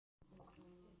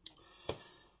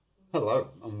Hello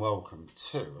and welcome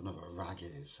to another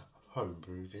Raggy's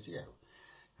homebrew video.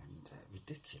 And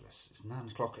ridiculous, it's 9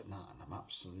 o'clock at night and I'm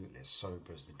absolutely as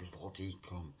sober as the bloody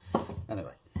come.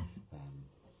 Anyway,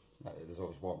 there's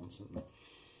always one, isn't there?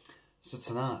 So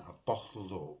tonight I've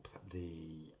bottled up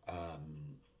the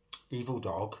Evil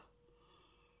Dog,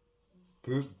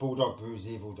 Bulldog Brews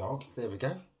Evil Dog, there we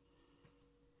go.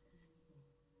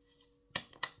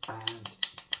 And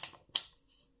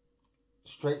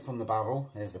straight from the barrel,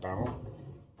 here's the barrel.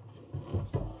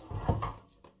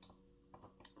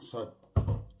 So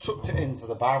chucked it into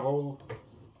the barrel,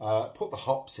 put the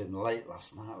hops in late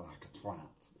last night like a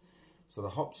twat. So the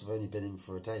hops have only been in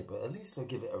for a day, but at least they'll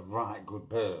give it a right good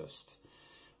burst.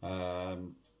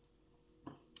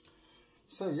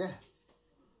 So yeah,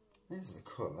 here's the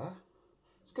colour.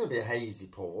 It's going to be a hazy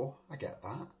pour, I get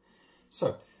that.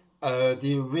 So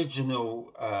the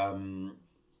original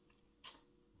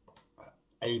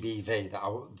ABV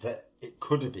that it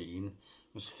could have been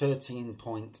was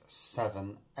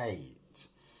 13.78.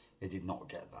 It did not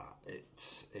get that.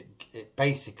 It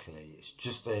basically, it's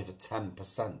just over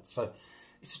 10%. So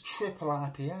it's a triple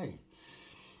IPA.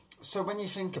 So when you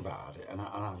think about it, and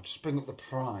I'll just bring up the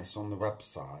price on the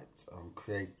website,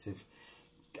 creative.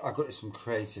 I got this from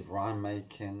Creative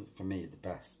Winemaking. For me, the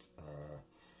best,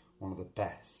 one of the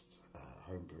best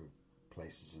homebrew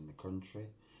places in the country.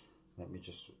 Let me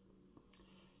just.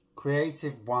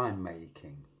 Creative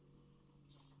Winemaking,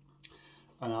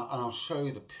 and I'll show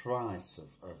you the price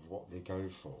of what they go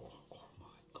for. Oh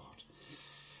my god,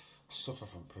 I suffer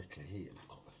from prickly heat and I've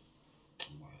got the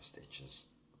worst itches,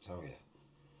 I tell you.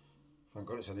 Thank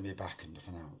god it's only my back and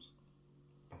nothing else,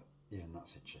 but even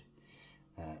that's itchy.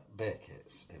 Beer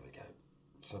kits, here we go.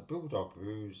 So Bulldog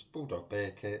Brews, Bulldog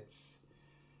beer kits,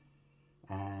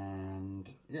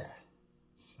 and yeah,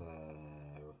 so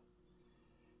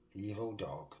Evil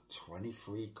Dog,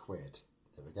 23 quid.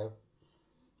 There we go.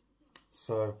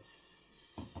 So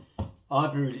I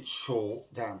brewed it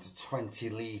short down to 20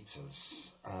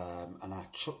 litres, and I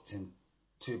chucked in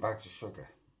 2 bags of sugar.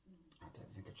 I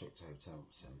don't think I chucked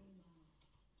hotels in.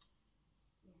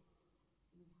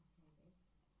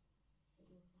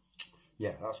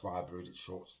 Yeah, that's why I brewed it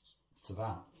short to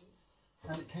that.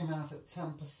 And it came out at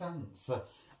 10%. So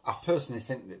I personally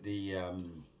think that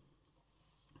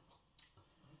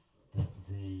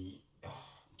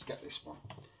get this one.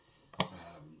 There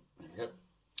we go.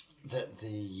 That the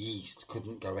yeast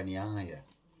couldn't go any higher.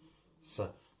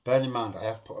 So bear in mind, I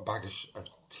have put a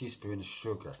teaspoon of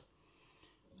sugar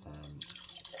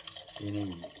in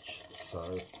each.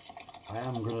 So I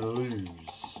am going to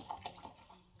lose.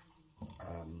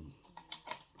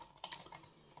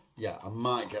 Yeah, I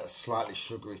might get a slightly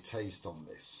sugary taste on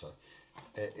this. So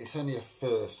it's only a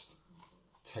first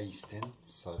tasting,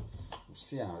 so we'll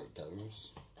see how it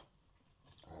goes.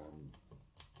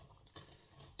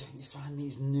 Don't you find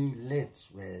these new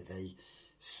lids where they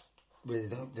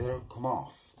don't come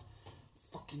off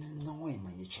fucking annoying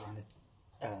when you're trying to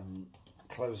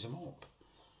close them up?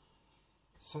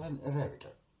 So there we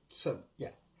go. So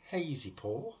yeah, hazy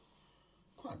pour,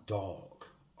 quite a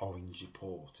dark orangey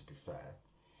pour to be fair.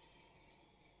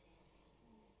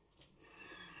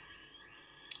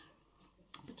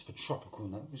 A bit of a tropical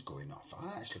nose going off.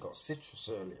 I actually got citrus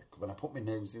earlier when I put my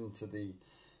nose into the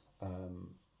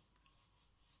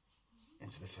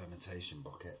fermentation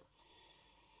bucket,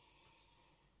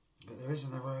 but there is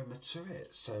an aroma to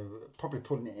it. So probably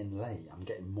putting it in late, I'm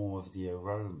getting more of the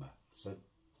aroma. So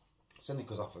it's only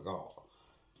because I forgot.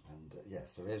 And yeah,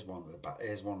 so here's one of the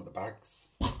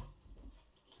bags,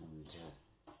 and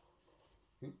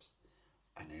oops,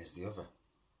 and here's the other.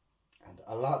 And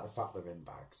I like the fact they're in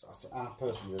bags. I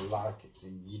personally like it. So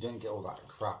you don't get all that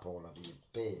crap all over your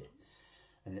beer.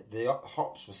 And the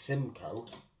hops were Simcoe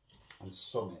and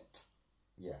Summit.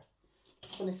 Yeah,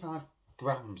 25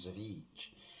 grams of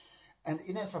each. And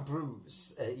you know, if I brew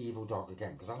Evil Dog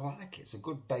again, because I like it, it's a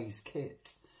good base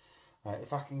kit.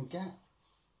 If I can get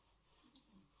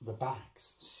the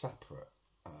bags separate,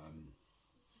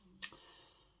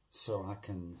 so I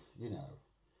can, you know,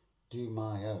 do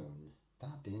my own.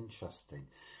 That'd be interesting.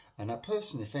 And I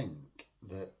personally think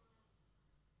that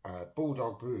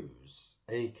Bulldog Brews,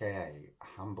 aka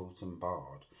Hambleton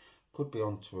Bard, could be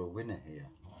onto a winner here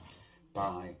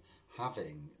by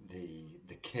having the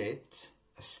kit,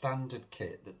 a standard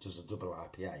kit that does a double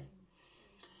IPA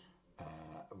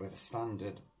with a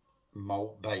standard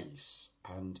malt base,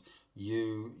 and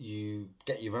you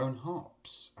get your own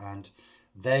hops, and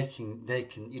they can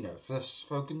you know, for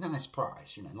a nice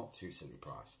price, you know, not too silly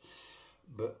price,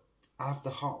 but have the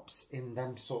hops in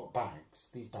them sort of bags,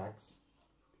 these bags,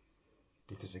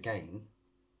 because again,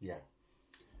 yeah,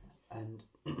 and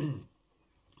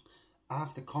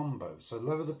have the combos, so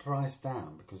lower the price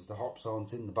down because the hops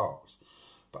aren't in the box,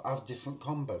 but have different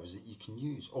combos that you can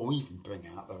use, or even bring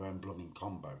out their own blooming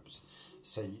combos,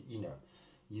 so you know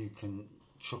you can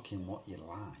chuck in what you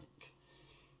like,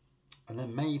 and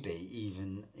then maybe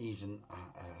even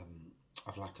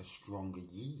have like a stronger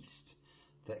yeast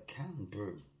that can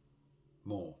brew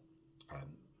more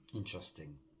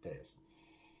interesting beers.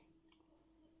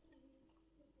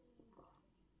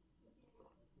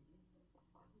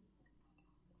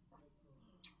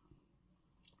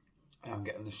 I'm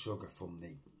getting the sugar from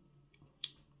the,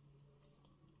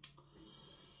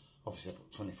 obviously I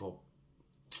put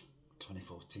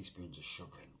 24 teaspoons of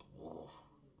sugar in. Whoa.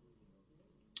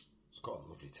 It's got a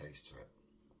lovely taste to it.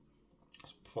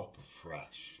 It's proper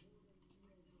fresh.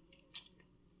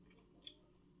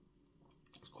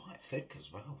 It's quite thick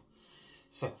as well.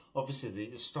 So obviously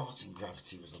the starting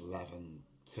gravity was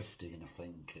 11.15, I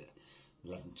think,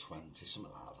 11.20,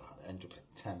 something like that. It ended up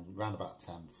at 10, around about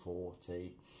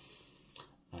 10.40.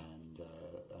 And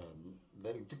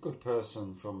the good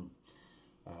person from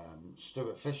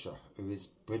Stuart Fisher, who is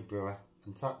bread brewer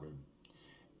and tap room,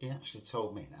 he actually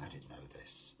told me, and I didn't know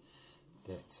this,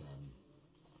 that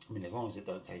I mean, as long as it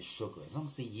don't taste sugar, as long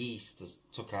as the yeast has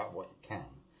took out what it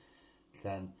can,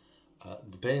 then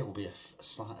the beer will be a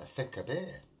slightly thicker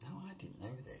beer. Now, I didn't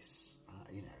know this.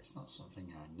 You know, it's not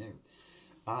something I knew.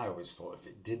 I always thought if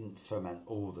it didn't ferment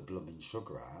all the blooming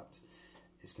sugar out,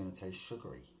 it's going to taste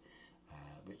sugary.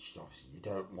 Which obviously you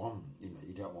don't want. You know,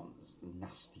 you don't want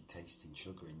nasty tasting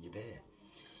sugar in your beer.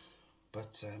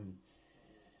 But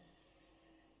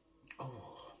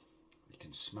oh, you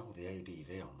can smell the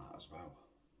ABV on that as well.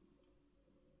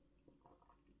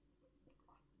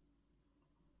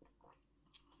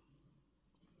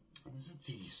 And there's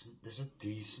a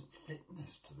decent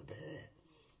thickness to the beer.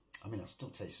 I mean, I still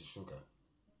taste the sugar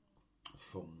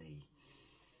from the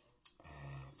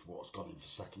for what's gone in for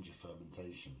secondary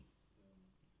fermentation.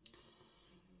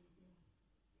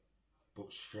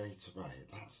 But straight away,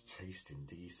 that's tasting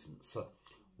decent. So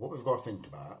what we've got to think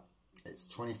about, it's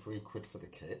 23 quid for the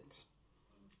kit,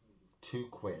 2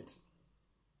 quid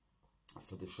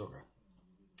for the sugar.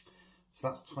 So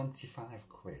that's 25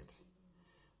 quid.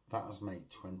 That has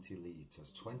made 20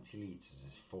 litres. 20 litres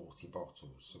is 40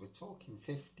 bottles. So we're talking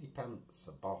 50 pence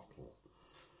a bottle.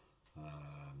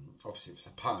 Obviously, if it's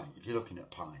a pint, if you're looking at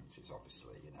pints, it's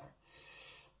obviously, you know,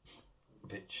 a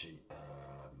bit cheap.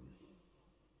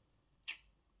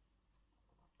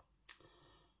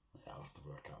 I'll have to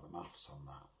work out the maths on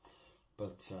that,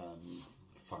 but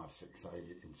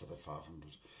 568 instead of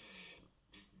 500.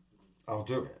 I'll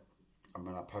do it, and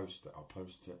when I post it, I'll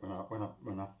post it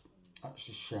when I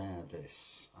actually share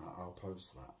this. I'll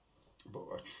post that. But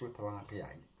a triple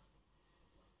IPA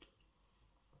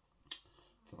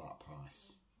for that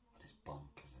price, and it's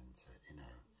bonkers, isn't it? You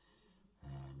know,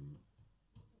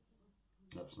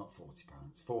 no, it's not 40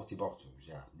 pints. 40 bottles,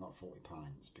 yeah, not 40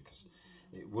 pints, because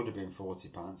it would have been 40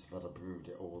 pints if I'd have brewed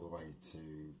it all the way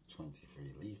to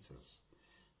 23 litres.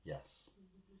 Yes.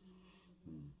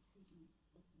 Ooh,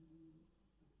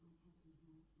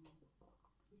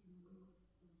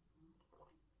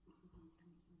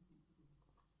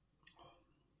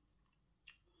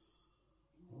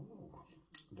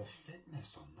 the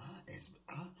thickness on that is...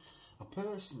 I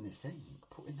personally think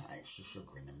putting that extra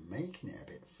sugar in and making it a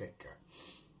bit thicker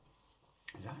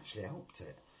has actually helped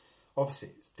it. Obviously,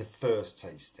 it's the first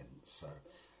tasting, so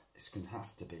it's going to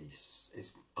have to be,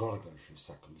 it's got to go through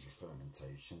secondary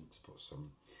fermentation to put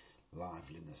some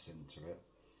liveliness into it.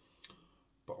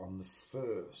 But on the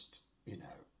first, you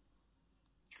know,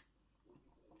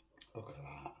 look at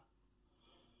that.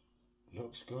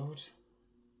 Looks good.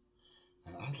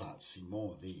 And I'd like to see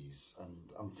more of these, and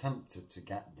I'm tempted to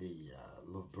get the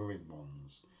Love Brewing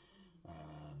ones.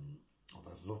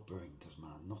 Although Love Brewing does my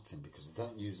nutting because they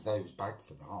don't use those bagged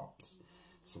for the hops.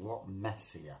 It's a lot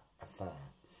messier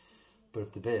affair. But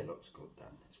if the beer looks good,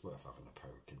 then it's worth having a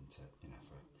poke into it, you know,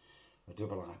 for a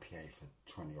double IPA for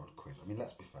 20 odd quid. I mean,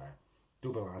 let's be fair,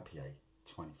 double IPA,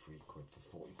 23 quid for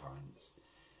 40 pints.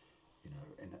 You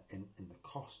know, in the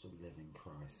cost of living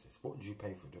crisis, what would you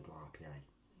pay for a double IPA?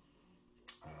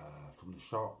 From the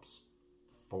shops,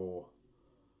 4,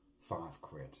 5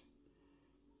 quid.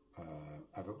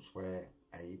 Elsewhere,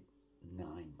 8,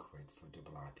 9 quid for a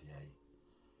double IPA.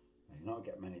 You're not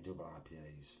getting many double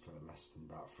IPAs for less than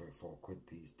about 3 or 4 quid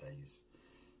these days.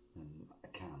 And a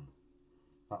can,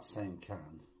 that same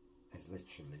can is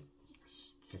literally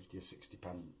 50 or 60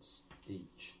 pence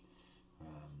each.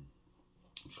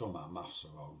 I'm sure my maths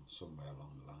are wrong somewhere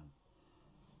along the line.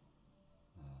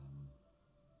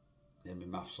 Yeah, my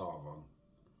maths are wrong.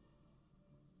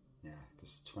 Yeah,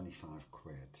 because 25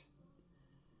 quid,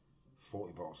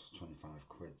 40 bottles for 25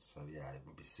 quid, so yeah, it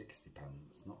would be 60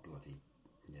 pence, not bloody,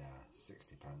 yeah,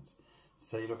 60 pence.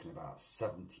 So you're looking at about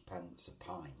 70 pence a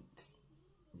pint,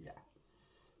 yeah,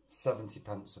 70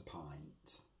 pence a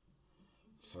pint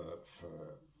for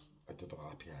a double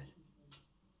IPA.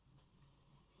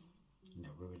 You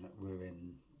know, we're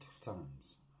in tough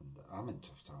times, and I'm in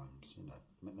tough times, you know,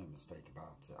 make no mistake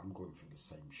about it. I'm going through the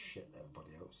same shit that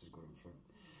everybody else is going through,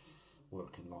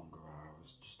 working longer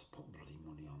hours just to put bloody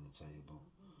money on the table,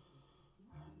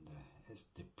 and it's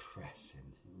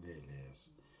depressing, it really is.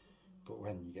 But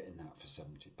when you're getting that for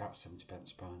about 70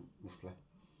 pence a pint, roughly,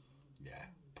 yeah,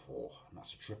 poor, and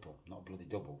that's a triple, not a bloody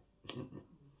double.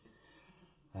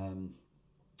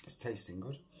 It's tasting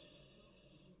good.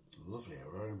 Lovely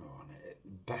aroma on it.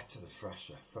 Better the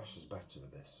fresher. Fresher's better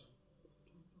with this.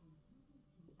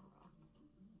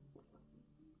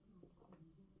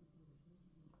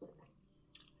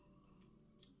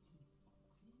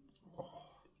 Oh.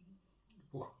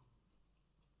 Oh.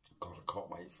 God, I can't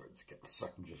wait for it to get the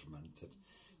secondary fermented.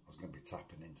 I was going to be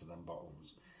tapping into them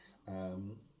bottles.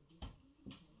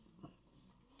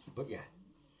 But yeah,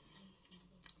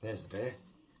 there's the beer.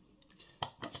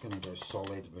 That's going to go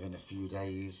solid within a few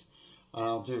days.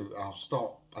 And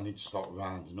I need to start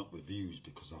rounding up reviews,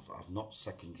 because I've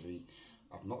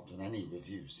not done any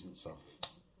reviews since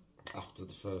after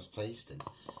the first tasting.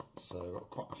 So I've got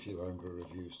quite a few homebrew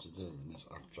reviews to do, and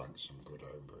I've drank some good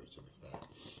homebrew, to be fair.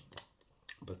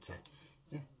 But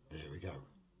yeah, there we go.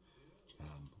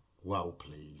 Well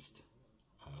pleased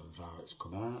with how it's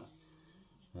come out.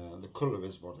 The colour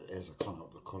is what it is. I can't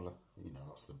help the colour, you know,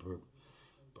 that's the brew.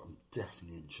 But I'm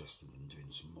definitely interested in doing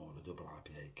some more of the double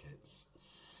IPA kits.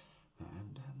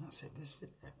 And that's it for this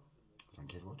video.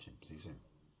 Thank you for watching. See you soon.